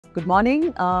Good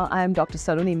morning. I am Dr.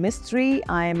 Saloni Mistry.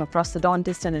 I am a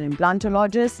prosthodontist and an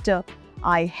implantologist.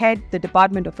 I head the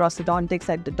Department of Prosthodontics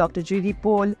at the Dr. G.D.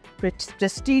 Paul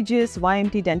prestigious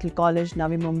YMT Dental College,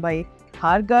 Navi Mumbai,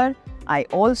 Kharghar. I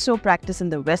also practice in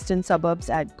the western suburbs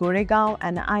at Goregaon,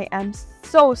 and I am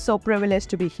so privileged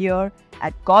to be here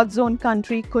at God's own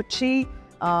country, Kochi,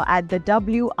 at the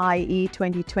WIE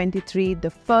 2023, the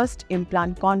first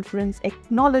implant conference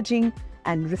acknowledging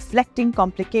and reflecting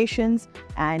complications,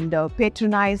 and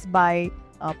patronized by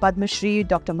Padma Shri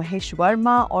Dr. Mahesh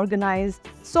Verma, organized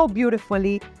so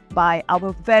beautifully by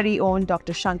our very own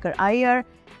Dr. Shankar Iyer,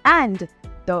 and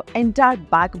the entire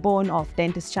backbone of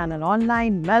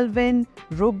DentistChannel.Online, Melvin,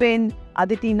 Rubin,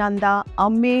 Aditi Nanda,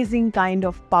 amazing kind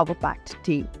of power-packed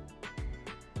team.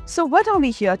 So what are we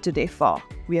here today for?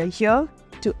 We are here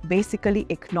to basically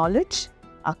acknowledge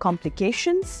our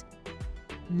complications,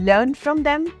 learn from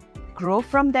them, grow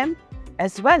from them,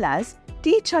 as well as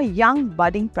teach our young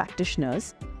budding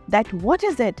practitioners that what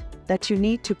is it that you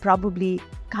need to probably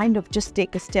kind of just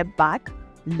take a step back,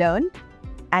 learn,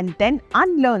 and then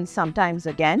unlearn sometimes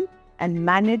again and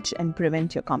manage and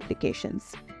prevent your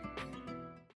complications.